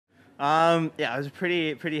Yeah, it was a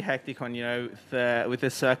pretty hectic one. With the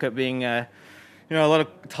circuit being a lot of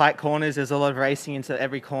tight corners. There's a lot of racing into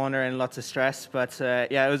every corner and lots of stress. But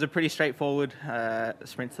yeah, it was a pretty straightforward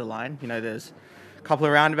sprint to the line. There's a couple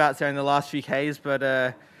of roundabouts there in the last few Ks, but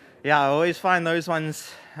yeah, I always find those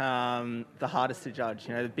ones the hardest to judge.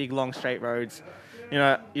 The big long straight roads.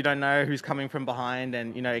 You don't know who's coming from behind,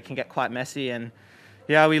 and it can get quite messy. And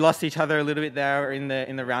yeah, we lost each other a little bit there in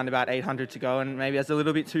the roundabout 800 to go, and maybe I was a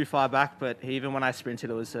little bit too far back. But even when I sprinted,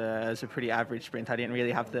 it was a pretty average sprint. I didn't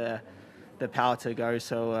really have the power to go.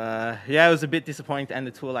 So yeah, it was a bit disappointing to end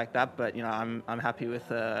the tour like that. But I'm happy with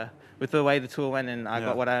the way the tour went, and I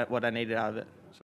got what I needed out of it.